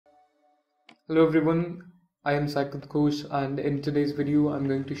Hello everyone, I am Saket Ghosh, and in today's video I'm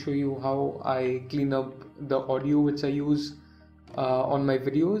going to show you how I clean up the audio which I use on my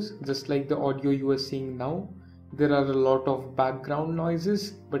videos. Just like the audio you are seeing now, there are a lot of background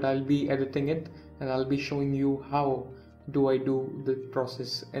noises, but I'll be editing it and I'll be showing you how do I do the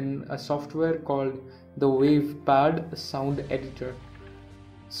process in a software called the WavePad sound editor.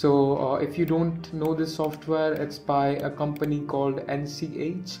 So if you don't know this software, it's by a company called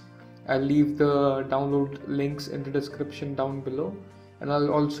NCH. I'll leave the download links in the description down below, and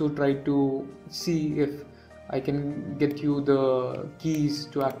I'll also try to see if I can get you the keys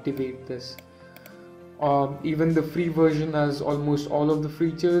to activate this. Even the free version has almost all of the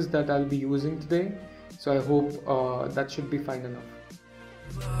features that I'll be using today, so I hope that should be fine enough.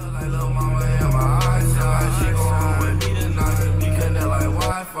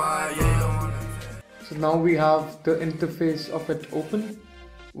 So now we have the interface of it open.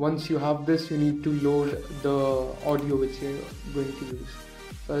 Once you have this, you need to load the audio which you're going to use.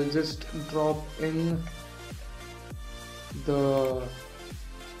 So I'll just drop in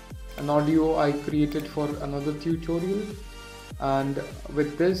an audio I created for another tutorial, and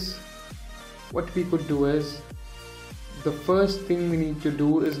with this what we could do is, the first thing we need to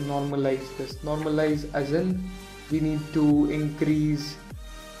do is normalize this. Normalize as in we need to increase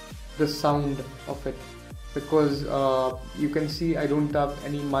the sound of it, because you can see I don't have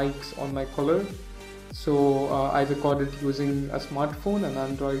any mics on my collar. So I recorded using a smartphone, an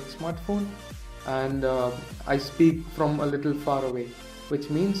Android smartphone, and I speak from a little far away, which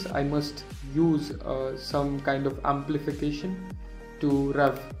means I must use some kind of amplification to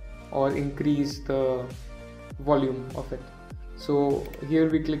rev or increase the volume of it. So here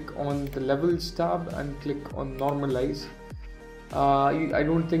we click on the levels tab and click on normalize. I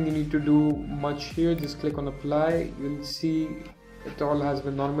don't think you need to do much here. Just click on apply. You'll see it all has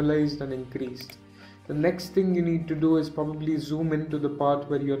been normalized and increased. The next thing you need to do is probably zoom into the part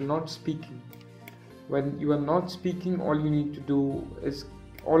where you're not speaking. When you are not speaking, all you need to do is,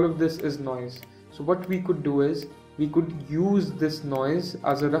 all of this is noise. So what we could do is, we could use this noise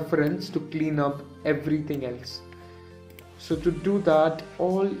as a reference to clean up everything else. So to do that,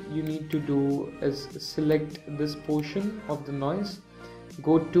 all you need to do is select this portion of the noise,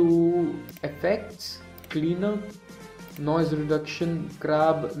 go to effects, cleanup, noise reduction,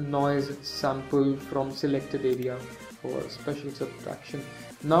 grab noise sample from selected area for special subtraction.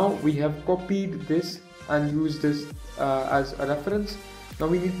 Now we have copied this and used this as a reference. Now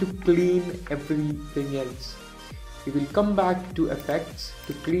we need to clean everything else. We will come back to effects,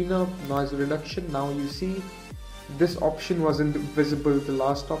 to clean up, noise reduction. Now you see this option wasn't visible, the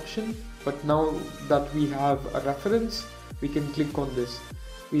last option, but now that we have a reference, we can click on this.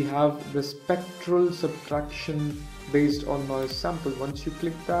 We have the spectral subtraction based on noise sample. Once you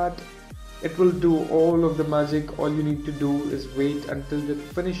click that, it will do all of the magic. All you need to do is wait until it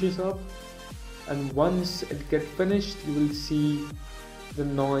finishes up, and once it gets finished, you will see the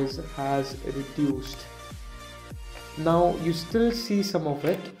noise has reduced. Now you still see some of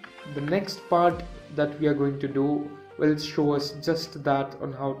it. The next part that we are going to do will show us just that,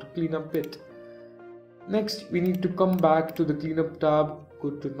 on how to clean up it. Next, we need to come back to the cleanup tab,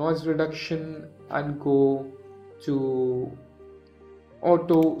 go to noise reduction and go to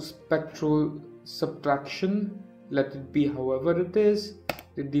auto spectral subtraction. Let it be however it is,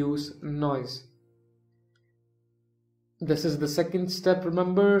 reduce noise. This is the second step.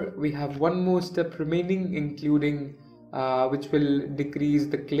 Remember, we have one more step remaining, including which will decrease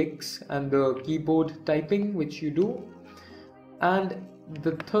the clicks and the keyboard typing which you do. And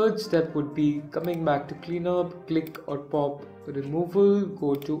the third step would be coming back to cleanup, click or pop removal,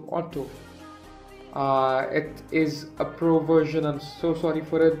 go to auto. It is a pro version, I'm so sorry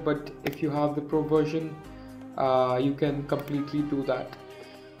for it, but if you have the pro version, you can completely do that.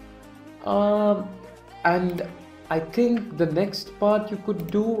 And I think the next part you could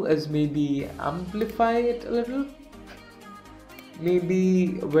do is maybe amplify it a little.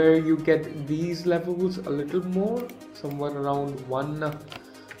 Maybe where you get these levels a little more, somewhere around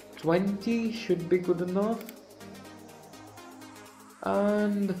 120 should be good enough.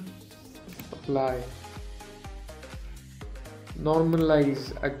 And apply.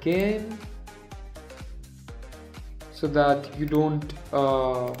 Normalize again, so that you don't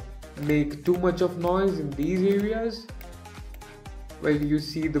make too much of noise in these areas where you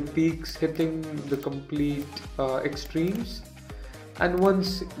see the peaks hitting the complete extremes. And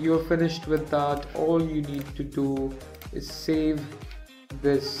once you're finished with that, all you need to do is save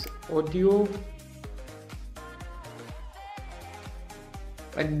this audio,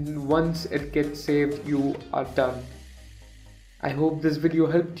 and once it gets saved, you are done. I hope this video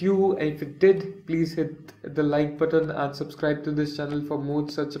helped you, and if it did, please hit the like button and subscribe to this channel for more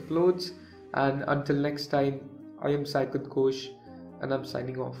such uploads. And until next time, I am Saikut Ghosh and I'm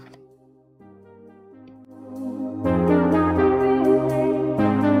signing off.